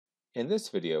In this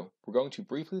video, we're going to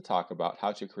briefly talk about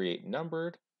how to create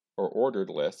numbered or ordered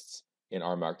lists in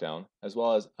R Markdown, as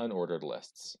well as unordered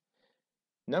lists.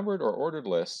 Numbered or ordered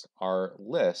lists are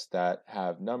lists that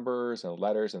have numbers and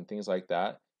letters and things like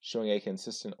that, showing a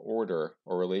consistent order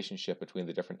or relationship between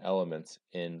the different elements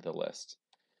in the list.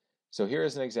 So here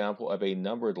is an example of a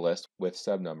numbered list with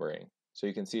subnumbering. So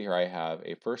you can see here I have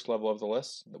a first level of the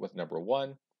list with number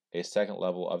 1, a second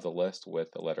level of the list with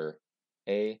the letter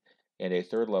A, and a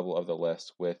third level of the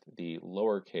list with the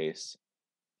lowercase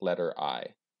letter I.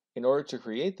 In order to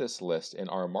create this list in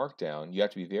R Markdown, you have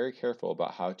to be very careful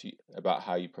about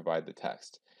how you provide the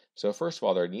text. So first of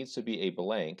all, there needs to be a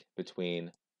blank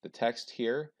between the text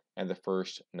here and the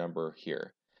first number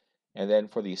here. And then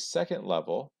for the second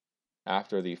level,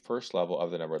 after the first level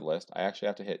of the numbered list, I actually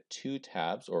have to hit 2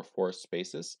 tabs or 4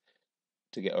 spaces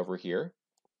to get over here.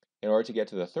 In order to get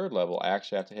to the third level, I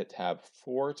actually have to hit tab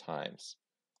 4 times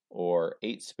or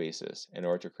 8 spaces in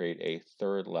order to create a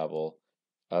third level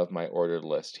of my ordered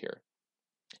list here.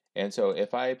 And so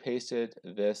if I pasted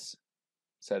this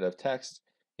set of text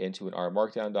into an R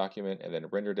Markdown document and then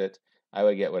rendered it, I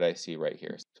would get what I see right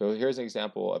here. So here's an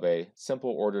example of a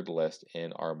simple ordered list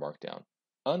in R Markdown.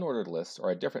 Unordered lists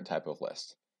are a different type of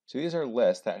list. So these are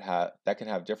lists that can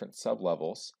have different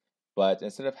sublevels, but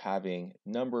instead of having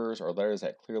numbers or letters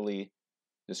that clearly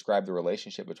describe the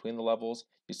relationship between the levels,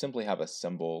 you simply have a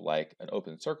symbol like an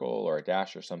open circle or a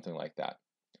dash or something like that.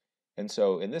 And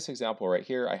so in this example right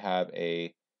here, I have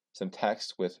some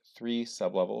text with 3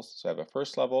 sublevels. So I have a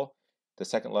first level, the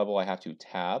second level I have to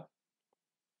tab,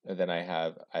 and then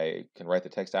I can write the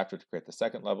text after to create the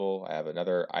second level. I have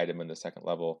another item in the second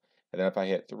level. And then if I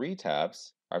hit 2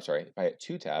 tabs,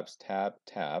 tab,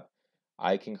 tab,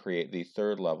 I can create the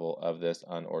third level of this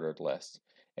unordered list.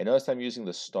 And notice I'm using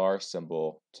the star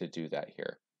symbol to do that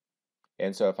here.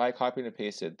 And so if I copied and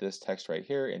pasted this text right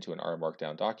here into an R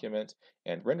Markdown document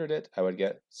and rendered it, I would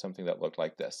get something that looked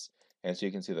like this. And so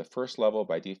you can see the first level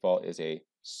by default is a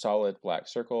solid black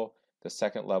circle. The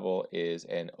second level is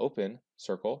an open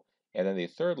circle. And then the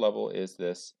third level is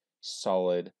this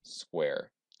solid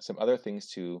square. Some other things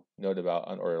to note about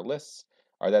unordered lists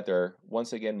are that there,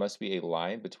 once again, must be a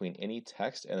line between any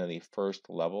text and then the first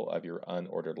level of your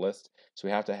unordered list. So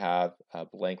we have to have a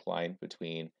blank line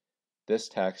between this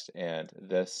text and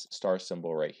this star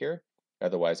symbol right here.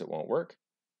 Otherwise, it won't work.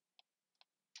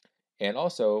 And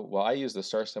also, while I use the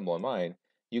star symbol in mine,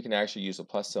 you can actually use the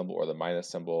plus symbol or the minus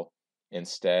symbol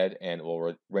instead, and it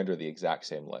will render the exact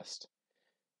same list.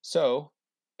 So,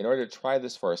 in order to try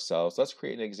this for ourselves, let's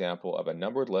create an example of a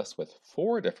numbered list with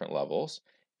 4 different levels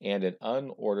and an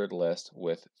unordered list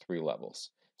with 3 levels.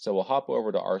 So we'll hop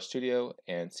over to RStudio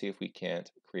and see if we can't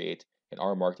create an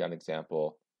R Markdown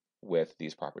example with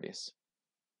these properties.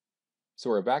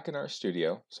 So we're back in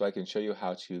RStudio, so I can show you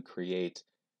how to create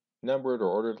numbered or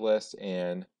ordered lists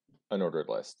and unordered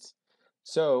lists.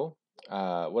 So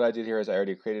what I did here is I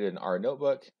already created an R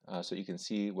notebook so you can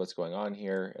see what's going on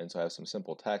here. And so I have some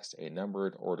simple text, a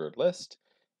numbered ordered list.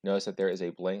 Notice that there is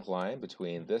a blank line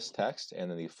between this text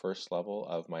and then the first level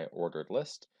of my ordered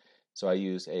list. So I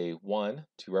use a 1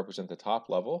 to represent the top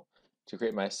level. To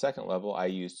create my second level, I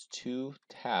used 2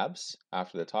 tabs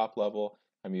after the top level.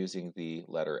 I'm using the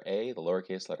letter A, the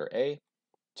lowercase letter A.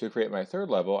 To create my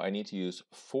third level, I need to use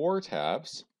 4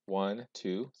 tabs, 1,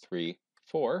 2, 3,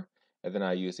 4. And then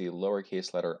I use the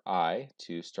lowercase letter I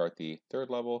to start the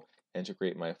third level. And to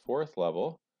create my fourth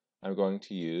level, I'm going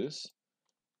to use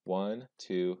 1,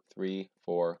 2, 3,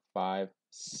 4, 5,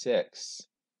 6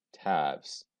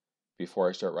 tabs before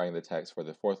I start writing the text for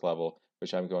the fourth level,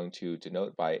 which I'm going to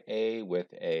denote by A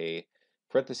with a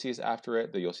parentheses after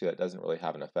it, though you'll see that doesn't really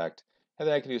have an effect. And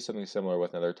then I can do something similar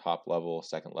with another top level,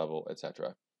 second level,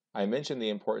 etc. I mentioned the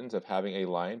importance of having a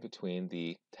line between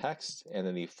the text and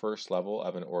then the first level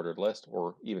of an ordered list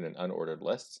or even an unordered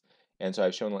list. And so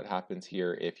I've shown what happens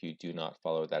here if you do not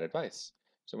follow that advice.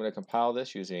 So I'm going to compile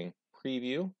this using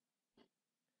preview.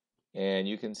 And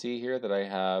you can see here that I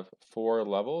have 4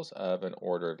 levels of an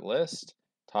ordered list: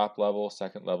 top level,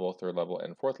 second level, third level,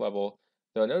 and fourth level.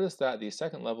 Though notice that the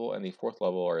second level and the fourth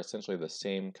level are essentially the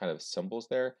same kind of symbols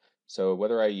there. So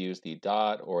whether I use the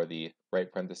dot or the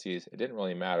right parentheses, it didn't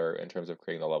really matter in terms of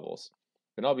creating the levels.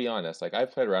 And I'll be honest, like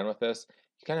I've played around with this,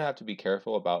 you kind of have to be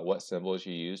careful about what symbols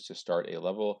you use to start a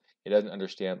level. It doesn't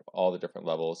understand all the different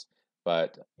levels.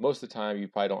 But most of the time, you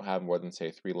probably don't have more than,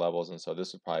 say, 3 levels, and so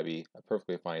this would probably be a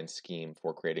perfectly fine scheme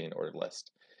for creating an ordered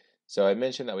list. So I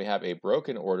mentioned that we have a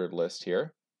broken ordered list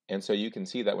here, and so you can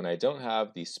see that when I don't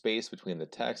have the space between the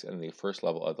text and the first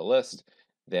level of the list,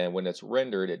 then when it's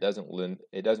rendered, it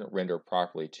doesn't render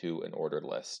properly to an ordered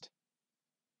list.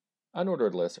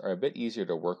 Unordered lists are a bit easier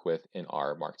to work with in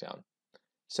R Markdown.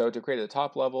 So to create a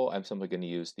top level, I'm simply going to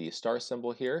use the star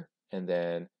symbol here, and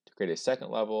then to create a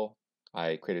second level,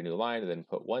 I create a new line and then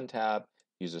put one tab,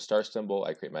 use the star symbol,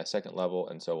 I create my second level,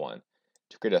 and so on.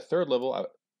 To create a third level,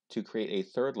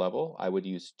 I would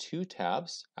use two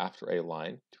tabs after a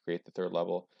line to create the third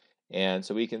level. And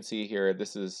so we can see here,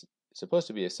 this is supposed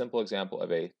to be a simple example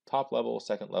of a top level,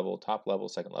 second level, top level,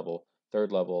 second level,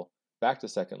 third level, back to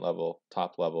second level,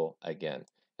 top level again.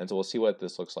 And so we'll see what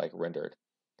this looks like rendered.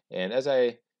 And as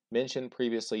I mentioned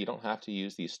previously, you don't have to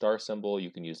use the star symbol.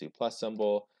 You can use the plus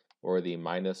symbol or the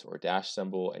minus or dash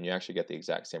symbol, and you actually get the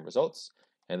exact same results.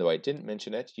 And though I didn't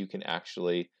mention it, you can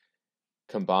actually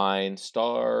combine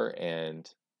star and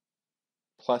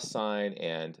plus sign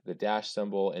and the dash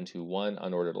symbol into one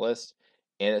unordered list,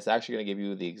 and it's actually going to give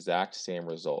you the exact same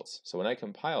results. So when I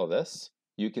compile this,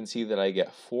 you can see that I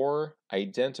get 4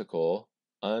 identical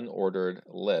unordered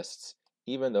lists,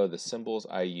 even though the symbols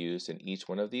I used in each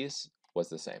one of these was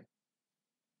the same.